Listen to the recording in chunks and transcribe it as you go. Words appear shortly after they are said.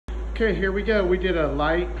Okay, here we go. We did a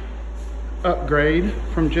light upgrade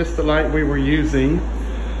from just the light we were using.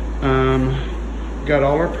 Got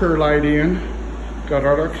all our perlite in, got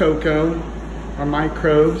all our cocoa, our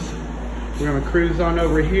microbes. We're gonna cruise on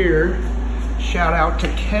over here. Shout out to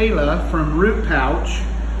Kayla from Root Pouch,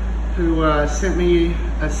 who sent me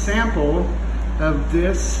a sample of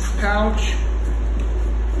this pouch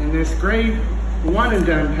and this great one and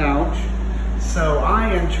done pouch. So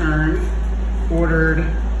I in turn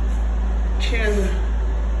ordered 10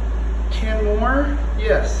 more.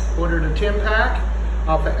 Yes, ordered a 10 pack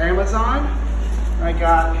off of Amazon. I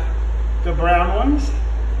got the brown ones.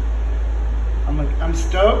 I'm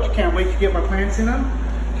stoked, can't wait to get my plants in them.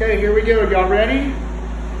 Okay, here we go, y'all ready?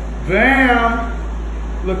 Bam!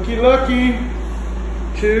 Looky, looky.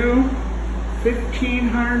 2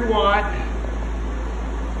 1500 watt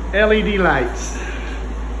LED lights.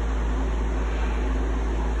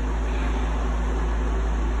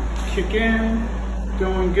 Chicken,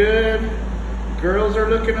 going good. Girls are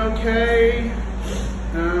looking okay.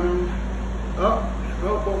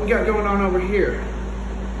 What we got going on over here?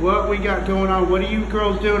 What we got going on? What are you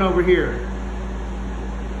girls doing over here?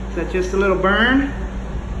 Is that just a little burn?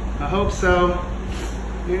 I hope so.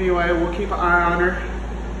 Anyway, we'll keep an eye on her.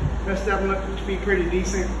 Rest of them look to be pretty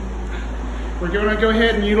decent. We're gonna go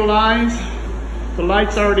ahead and utilize the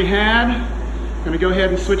lights I already had. Gonna go ahead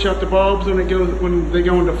and switch out the bulbs when they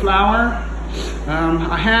go into flower.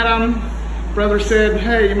 I had them. Brother said,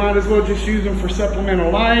 hey, you might as well just use them for supplemental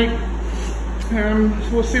light.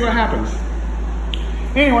 We'll see what happens.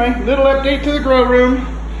 Anyway, little update to the grow room.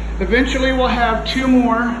 Eventually we'll have 2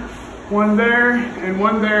 more, one there and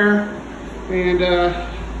one there. And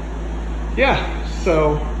yeah,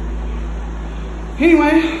 so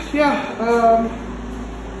anyway, yeah,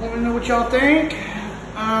 let me know what y'all think.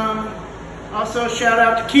 Also shout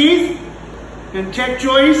out to Keith and Tech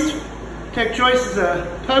Joyce. Tech Joyce is a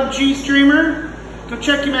PUBG streamer. Go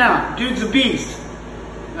check him out. Dude's a beast.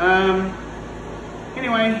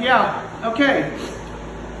 Anyway, yeah, okay.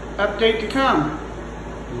 Update to come.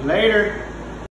 Later.